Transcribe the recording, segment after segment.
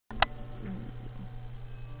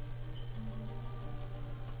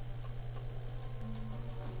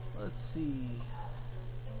see.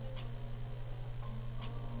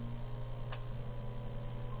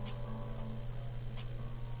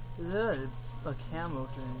 Is that a camo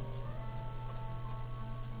thing?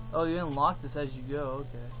 Oh, you unlock this as you go,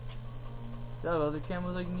 okay. Do I have other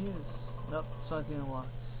camos I can use? Nope, it's not being unlocked.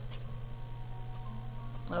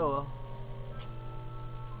 Oh well.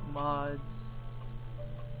 Mods.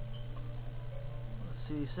 Let's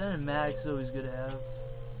see, cinematic is always good to have.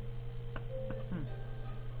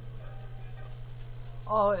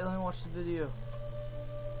 Oh wait, let me watch the video.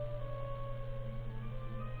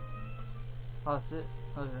 Oh, that's it?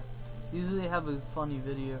 Okay. Usually they have a funny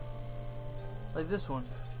video. Like this one.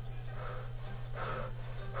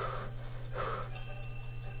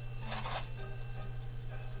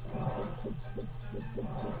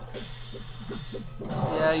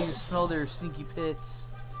 Yeah, you smell their sneaky pits.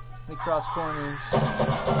 They cross corners.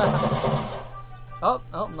 Oh,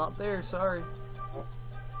 not there, sorry.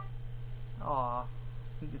 Aw,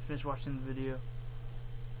 you can finish watching the video.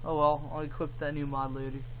 Oh well, I'll equip that new mod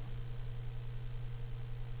later.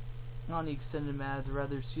 Not on the extended mods, I'd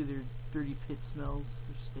rather see their dirty pit smells.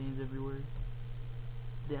 There's stains everywhere.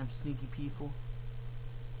 Damn sneaky people.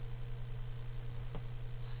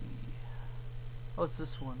 Oh, it's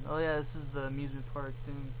this one. Oh yeah, this is the amusement park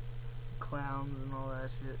thing. Clowns and all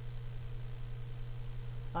that shit.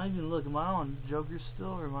 I don't even look, am I on Joker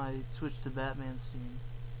still, or am I switched to Batman scene?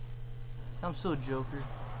 I'm still Joker.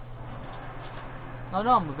 Oh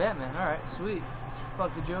no, I'm a Batman, alright, sweet.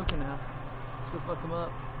 Fuck the Joker now. Let's go fuck him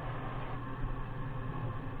up.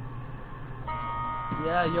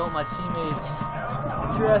 Yeah, yo, my teammates.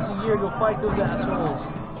 Get your ass in gear, go fight those assholes.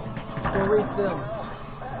 Go race them.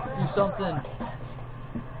 Do something.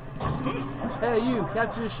 Hey you,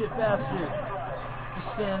 capture this shit faster. Just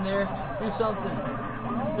stand there, do something.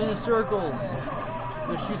 Spin in circles.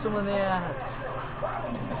 Go shoot someone in the ass.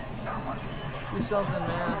 Do something,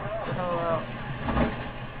 man. Get the hell out.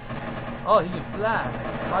 Oh, he can fly.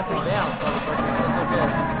 I can bounce, motherfucker. That's okay.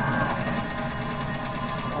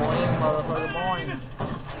 Boing, motherfucker, boing.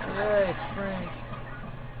 Yay, spring.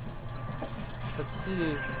 Let's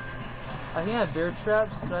see. I think I have bear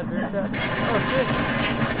traps. Do I have bear traps? Oh shit!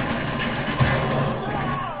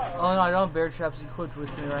 Oh no, I don't have bear traps equipped with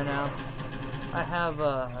me right now. I have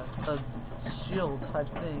a shield type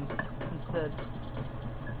thing instead.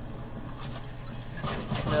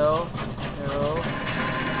 No.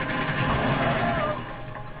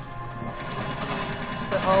 What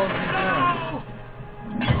the hell is he doing?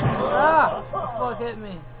 Ah! What the fuck hit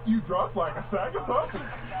me? You drop like a sack of pumpkin.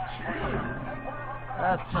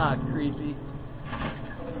 That's not creepy.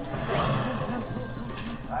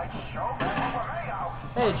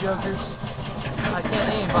 Hey, jokers. I can't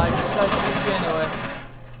aim, but I just tried to shoot you anyway.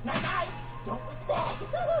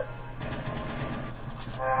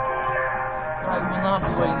 I will not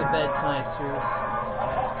be going to bed tonight, sir.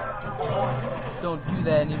 Don't do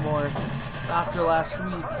that anymore. After last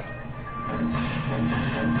week.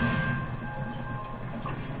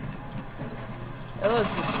 Hey look,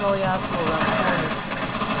 the smelly asshole around the corner.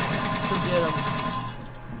 Forget him.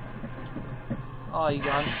 Oh, you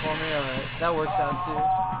got it for me? Alright, that worked out too.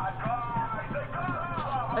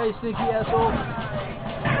 Hey, sneaky asshole.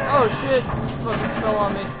 Oh shit! You fucking fell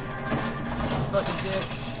on me. Fucking dick.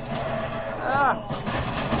 Ah!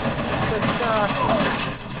 Fucking car.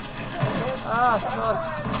 Ah, fuck.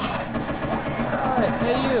 Alright,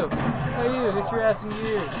 hey you! Hey you, get your ass in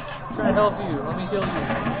gear. I'm trying to help you. Let me kill you.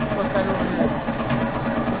 Fuck guy over here.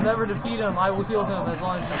 You'll never defeat him. I will kill him as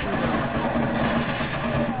long as you shoot him.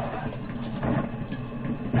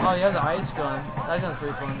 Oh, you have the ice gun. That gun's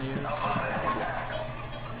pretty fun to use.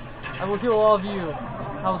 I will kill all of you.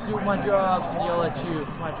 I will do my job and yell at you.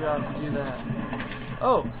 It's my job to do that.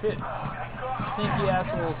 Oh, shit. Stinky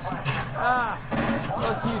assholes. Ah!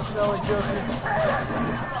 Fuck you, smelly joker.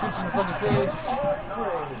 Shoot you in the fucking face.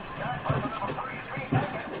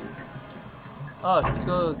 Oh,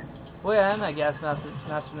 so... Wait, I am that gas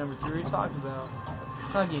master number 3. What are you talking about?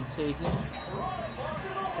 It's not getting taken.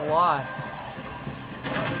 Why?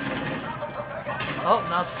 Oh,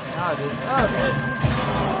 now it is. Oh, shit!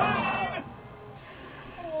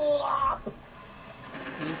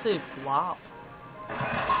 Did you say flop?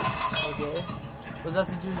 Okay. What does that have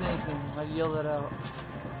to do with anything? I yell that out.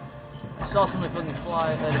 I saw somebody fucking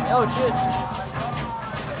fly ahead of me. Oh, shit!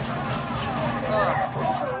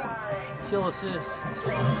 Kill assist.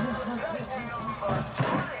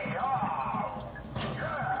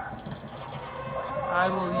 I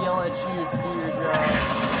will yell at you to do your job.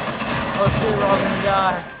 Oh shit, we're all gonna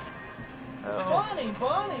die. Oh.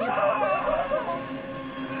 Bunny!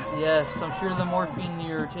 Yes, I'm sure the morphine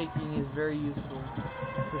you're taking is very useful.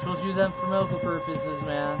 You're supposed to use them for medical purposes,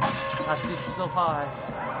 man. Not to get yourself high.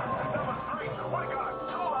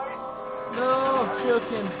 No, I'm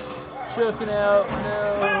choking. Choking out.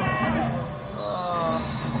 No.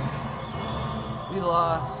 We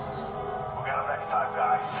lost. We'll get them next time,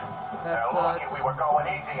 guys. That They're sucks. lucky we were going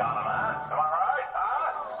easy on them, huh? Am I right,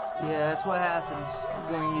 huh? Yeah, that's what happens.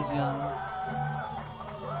 Going easy on them.